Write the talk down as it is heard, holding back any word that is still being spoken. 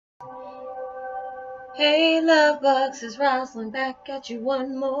Hey, love bugs, is Rosalind back at you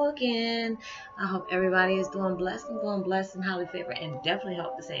one more again. I hope everybody is doing blessed and highly favored, and definitely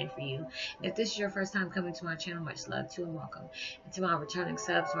hope the same for you. If this is your first time coming to my channel, much love to and welcome. And to my returning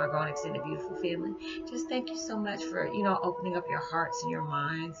subs, my growing extended beautiful family, just thank you so much for, opening up your hearts and your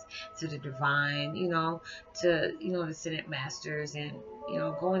minds to the divine, to, the Ascended Masters and,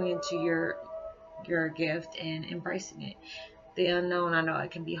 going into your gift and embracing it. The unknown, I know it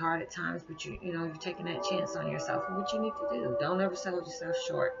can be hard at times, but you're taking that chance on yourself and what you need to do. Don't ever sell yourself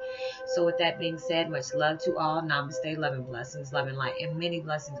short. So with that being said, much love to all. Namaste, love and blessings, love and light, and many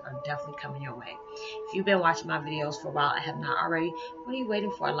blessings are definitely coming your way. If you've been watching my videos for a while and have not already, what are you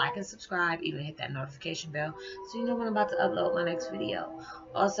waiting for? Like and subscribe, even hit that notification bell so you know when I'm about to upload my next video.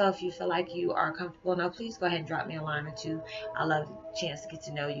 Also, if you feel like you are comfortable enough, please go ahead and drop me a line or two. I love the chance to get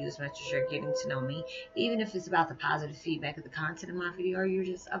to know you as much as you're getting to know me, even if it's about the positive feedback of the content of my video, or you're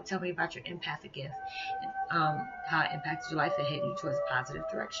just up telling me about your empathic gift and how it impacted your life and heading you towards a positive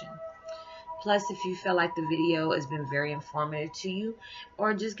direction. Plus, if you feel like the video has been very informative to you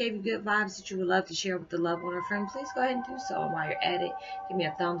or just gave you good vibes that you would love to share with a loved one or friend, please go ahead and do so. And while you're at it, give me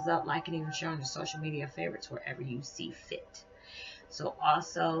a thumbs up, like, and even share on your social media favorites wherever you see fit. So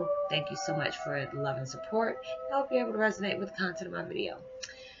also, thank you so much for the love and support. I hope you're able to resonate with the content of my video.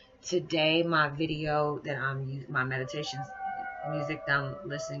 Today, my video that I'm using, my meditations music that I'm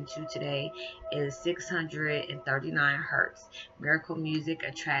listening to today is 639 hertz. Miracle music,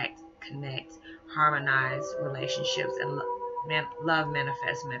 attract, connect, harmonize relationships, and love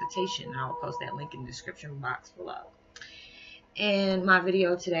manifest meditation. And I'll post that link in the description box below. And my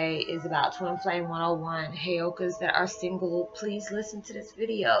video today is about Twin Flame 101 Heyokas that are single. Please listen to this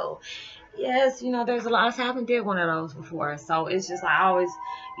video. Yes, there's a lot. I haven't did one of those before, so it's just like I always,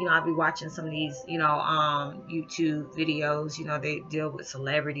 I'll be watching some of these, YouTube videos. They deal with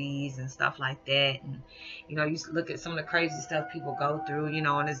celebrities and stuff like that, and you look at some of the crazy stuff people go through, and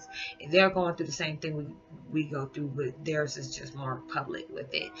they're going through the same thing we go through, but theirs is just more public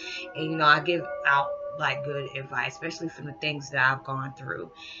with it. And I give out like good advice, especially from the things that I've gone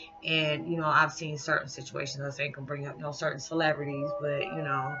through. And I've seen certain situations. I think I can bring up certain celebrities, but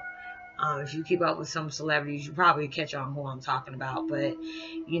if you keep up with some celebrities, you probably catch on who I'm talking about. But,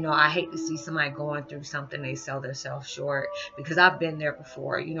 I hate to see somebody going through something, they sell themselves short, because I've been there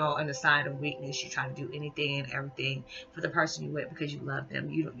before. On the side of weakness, you try to do anything and everything for the person you with because you love them.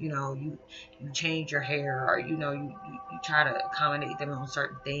 You change your hair, or, you try to accommodate them on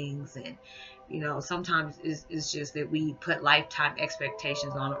certain things. And, sometimes it's just that we put lifetime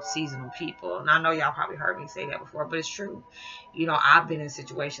expectations on seasonal people. And I know y'all probably heard me say that before, but it's true. I've been in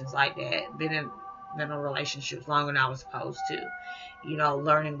situations like that, been in relationships longer than I was supposed to,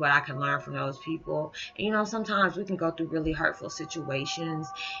 learning what I can learn from those people. And, sometimes we can go through really hurtful situations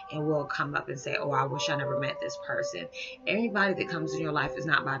and we'll come up and say, oh, I wish I never met this person. Anybody that comes in your life is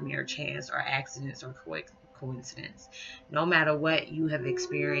not by mere chance or accidents or coincidence. No matter what you have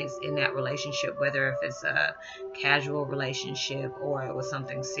experienced in that relationship, whether if it's a casual relationship or it was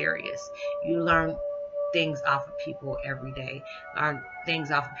something serious, you learn things off of people every day, learn things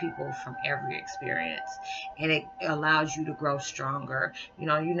off of people from every experience, and it allows you to grow stronger.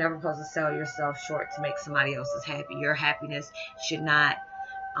 You're never supposed to sell yourself short to make somebody else's happy. Your happiness should not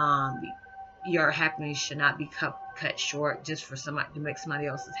be cut short just for somebody to make somebody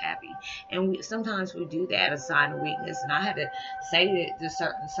else's happy. And sometimes we do that as a sign of weakness. And I had to say that to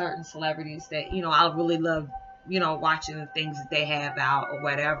certain celebrities that I really love watching the things that they have out or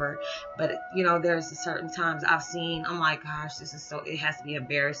whatever. But there's a certain times I've seen, I'm like, gosh, it has to be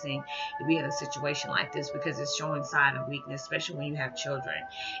embarrassing to be in a situation like this, because it's showing sign of weakness, especially when you have children.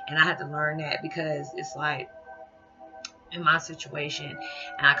 And I had to learn that, because it's like, in my situation,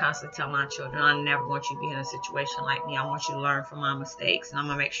 and I constantly tell my children, I never want you to be in a situation like me. I want you to learn from my mistakes, and I'm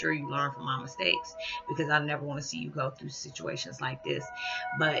gonna make sure you learn from my mistakes, because I never want to see you go through situations like this.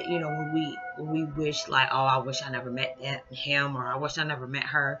 But when we wish, like, oh, I wish I never met him, or I wish I never met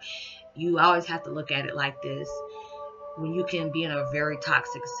her, you always have to look at it like this. When you can be in a very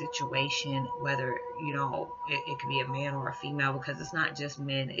toxic situation, whether it could be a man or a female, because it's not just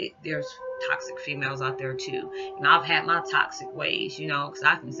men, there's toxic females out there too. I've had my toxic ways, because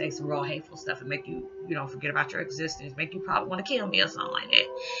I can say some real hateful stuff and make you forget about your existence, make you probably want to kill me or something like that.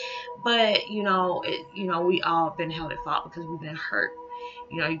 But we all been held at fault because we've been hurt.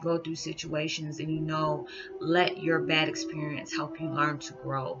 You go through situations, and let your bad experience help you learn to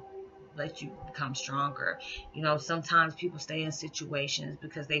grow, let you become stronger. Sometimes people stay in situations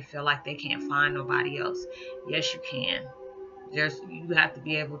because they feel like they can't find nobody else. Yes, you can. You have to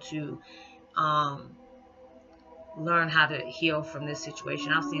be able to learn how to heal from this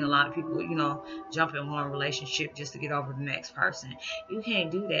situation. I've seen a lot of people, jump in one relationship just to get over the next person. You can't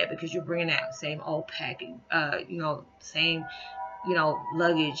do that because you're bringing that same old packing, same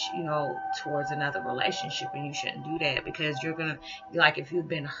luggage, towards another relationship, and you shouldn't do that because you're gonna, like, if you've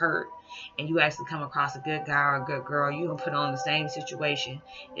been hurt and you actually come across a good guy or a good girl, you gonna put on the same situation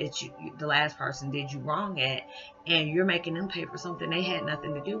that the last person did you wrong at, and you're making them pay for something they had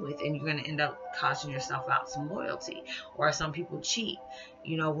nothing to do with, and you're gonna end up costing yourself out some loyalty. Or some people cheat.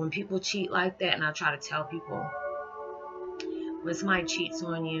 When people cheat like that, and I try to tell people, when somebody cheats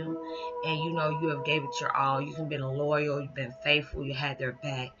on you and you have gave it your all, you've been loyal, you've been faithful, you had their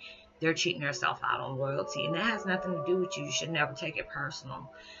back, they're cheating themselves out on loyalty, and that has nothing to do with you. You should never take it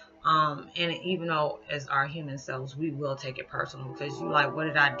personal. And even though as our human selves, we will take it personal because you like, what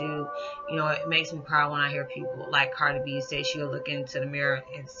did I do? It makes me cry when I hear people like Cardi B say she'll look into the mirror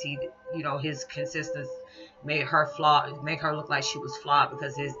and see his consistency made her flawed, make her look like she was flawed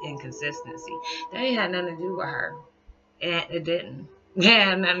because his inconsistency. That ain't had nothing to do with her. It didn't. It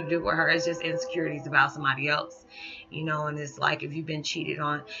had nothing to do with her. It's just insecurities about somebody else, and it's like, if you've been cheated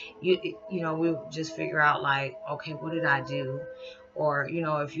on, we'll just figure out like, okay, what did I do? Or,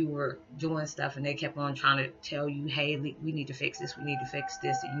 if you were doing stuff and they kept on trying to tell you, hey, we need to fix this, we need to fix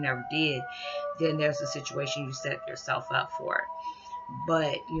this, and you never did, then there's a situation you set yourself up for.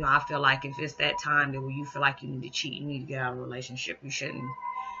 But, I feel like if it's that time that where you feel like you need to cheat, you need to get out of a relationship, you shouldn't,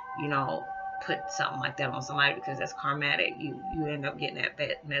 put something like that on somebody because that's karmatic. You end up getting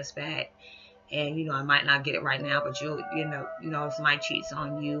that mess back. And, I might not get it right now, but you'll, if somebody cheats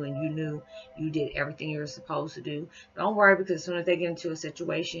on you and you knew you did everything you were supposed to do, don't worry, because as soon as they get into a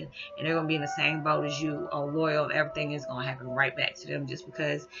situation and they're going to be in the same boat as you, or loyal, everything is going to happen right back to them, just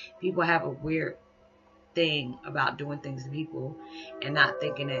because people have a weird thing about doing things to people and not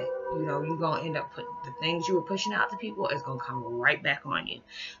thinking that you're gonna end up putting the things you were pushing out to people is gonna come right back on you.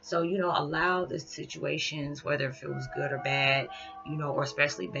 So allow the situations, whether if it was good or bad, or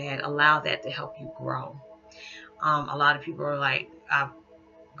especially bad, allow that to help you grow. A lot of people are like, I've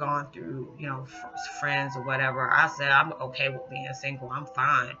gone through, friends or whatever. I said, I'm okay with being single. I'm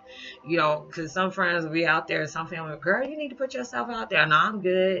fine. Because some friends will be out there, some family, girl, you need to put yourself out there. No, I'm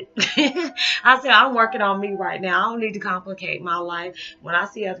good. I said, I'm working on me right now. I don't need to complicate my life. When I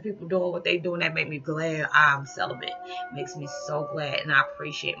see other people doing what they doing, that make me glad I'm celibate. It makes me so glad, and I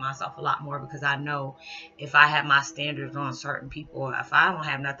appreciate myself a lot more, because I know if I have my standards on certain people, if I don't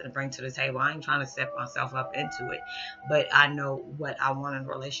have nothing to bring to the table, I ain't trying to step myself up into it. But I know what I want in a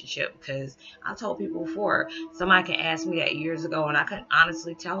relationship, because I told people before, somebody can ask me that years ago and I couldn't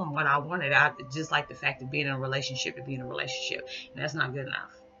honestly tell them what I wanted. I just like the fact of being in a relationship to be in a relationship, and that's not good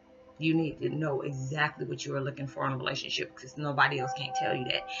enough. You need to know exactly what you are looking for in a relationship, because nobody else can't tell you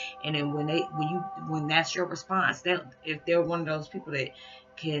that. And then when that's your response, if they're one of those people that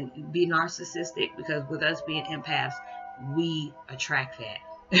can be narcissistic, because with us being empaths, we attract that.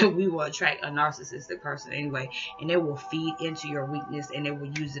 We will attract a narcissistic person anyway, and they will feed into your weakness and they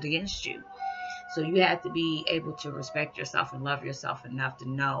will use it against you. So you have to be able to respect yourself and love yourself enough to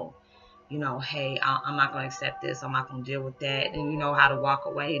know, hey, I'm not going to accept this. I'm not going to deal with that. And you know how to walk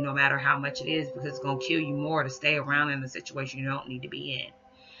away no matter how much it is, because it's going to kill you more to stay around in a situation you don't need to be in.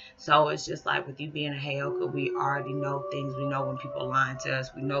 So it's just like with you being a Heyoka, we already know things. We know when people are lying to us.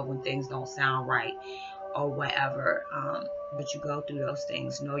 We know when things don't sound right or whatever. But you go through those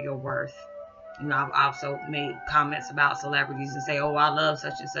things. Know your worth. I've also made comments about celebrities and say, oh, I love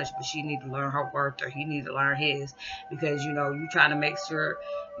such and such, but she need to learn her worth, or he need to learn his, because, you trying to make sure,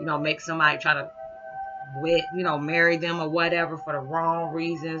 make somebody try to marry them or whatever for the wrong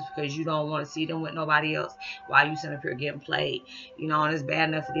reasons, because you don't want to see them with nobody else while you sitting up here getting played. And it's bad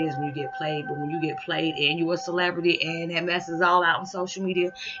enough it is when you get played, but when you get played and you're a celebrity and that messes all out on social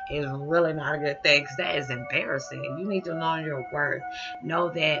media, it's really not a good thing, because that is embarrassing. You need to learn your worth. Know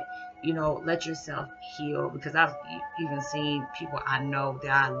that, let yourself heal, because I've even seen people I know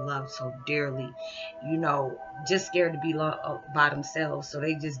that I love so dearly, just scared to be by themselves, so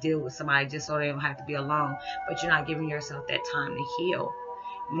they just deal with somebody just so they don't have to be alone. But you're not giving yourself that time to heal.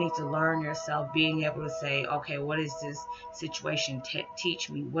 You need to learn yourself, being able to say, okay, what is this situation teach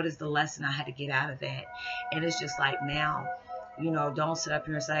me? What is the lesson I had to get out of that? And it's just like, now, don't sit up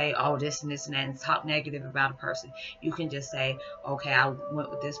here and say, oh, this and this and that, and talk negative about a person. You can just say, okay, I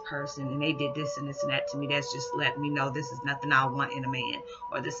went with this person and they did this and this and that to me. That's just letting me know this is nothing I want in a man,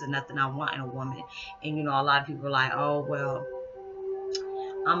 or this is nothing I want in a woman. And, a lot of people are like, oh, well,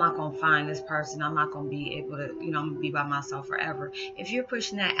 I'm not going to find this person. I'm not going to be able to, I'm going to be by myself forever. If you're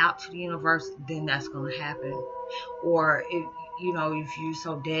pushing that out to the universe, then that's going to happen. Or, if you're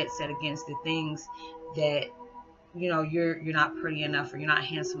so dead set against the things that you know, you're not pretty enough, or you're not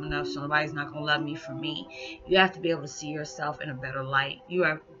handsome enough, so nobody's not gonna love me for me. You have to be able to see yourself in a better light. You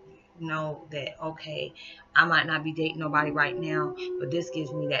have know that, okay, I might not be dating nobody right now, but this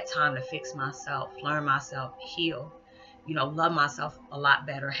gives me that time to fix myself, learn myself, heal, you know, love myself a lot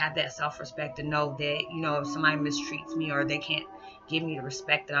better, have that self-respect to know that, you know, if somebody mistreats me or they can't give me the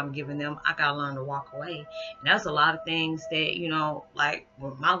respect that I'm giving them, I gotta learn to walk away. And that's a lot of things that, you know, like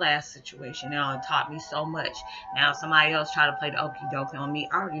with my last situation, you know, it taught me so much. Now somebody else try to play the okie dokie on me,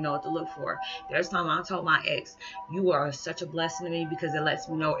 I already know what to look for. There's time I told my ex, you are such a blessing to me, because it lets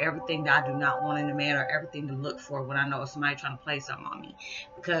me know everything that I do not want in a man, or everything to look for when I know somebody trying to play something on me.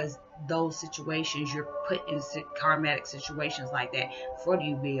 Because those situations, you're put in karmatic situations like that for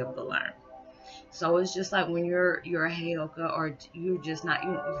you to be able to learn. So it's just like when you're a Heyoka, or you're just not,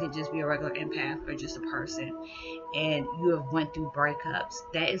 you could just be a regular empath, or just a person, and you have went through breakups.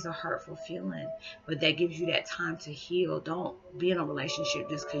 That is a hurtful feeling, but that gives you that time to heal. Don't be in a relationship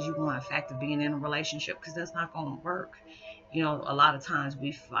just because you want the fact of being in a relationship, because that's not going to work. You know, a lot of times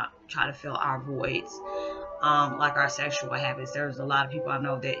we try to fill our voids, like our sexual habits. There's a lot of people I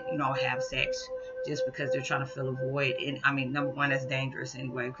know that, you know, have sex just because they're trying to fill a void. And I mean, number one, that's dangerous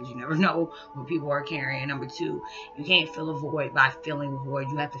anyway, because you never know what people are carrying. Number two, you can't fill a void by filling a void.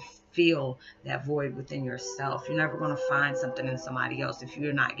 You have to feel that void within yourself. You're never going to find something in somebody else if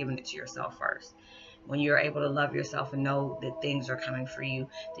you're not giving it to yourself first. When you're able to love yourself and know that things are coming for you,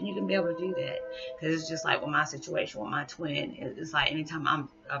 then you can be able to do that. Because it's just like with my situation with my twin. It's like anytime I'm,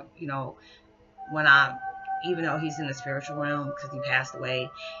 you know, when I, even though he's in the spiritual realm because he passed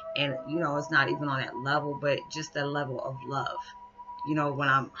away, and you know, it's not even on that level, but just the level of love. You know, when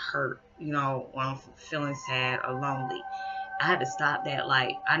I'm hurt, you know, when I'm feeling sad or lonely, I had to stop that.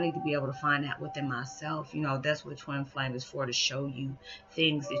 Like, I need to be able to find that within myself. You know, that's what twin flame is for, to show you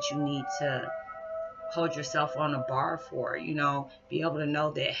things that you need to hold yourself on a bar for, you know, be able to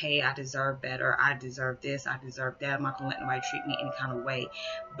know that, hey, I deserve better, I deserve this, I deserve that, I'm not gonna let nobody treat me any kind of way.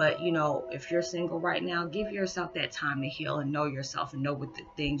 But you know, if you're single right now, give yourself that time to heal and know yourself, and know what the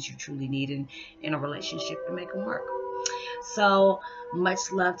things you truly need in a relationship to make them work. So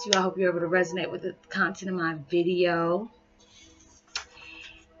much love to you. I hope you're able to resonate with the content of my video.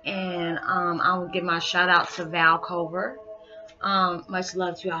 And I will give my shout out to Val Cover. Much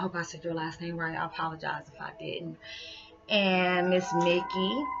love to you. I hope I said your last name right. I apologize if I didn't. And Miss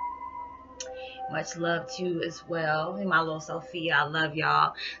Mickey, much love to you as well. And my little Sophia, I love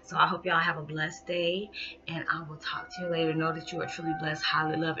y'all. So I hope y'all have a blessed day, and I will talk to you later. Know that you are truly blessed,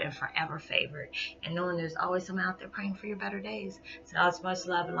 highly loved, and forever favored. And knowing there's always someone out there praying for your better days. So as much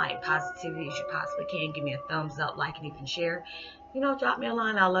love and light, positivity as you possibly can. Give me a thumbs up, like, and even share. You know, drop me a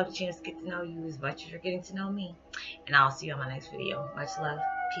line. I'd love a chance to get to know you as much as you're getting to know me. And I'll see you on my next video. Much love,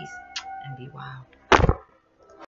 peace, and be wild.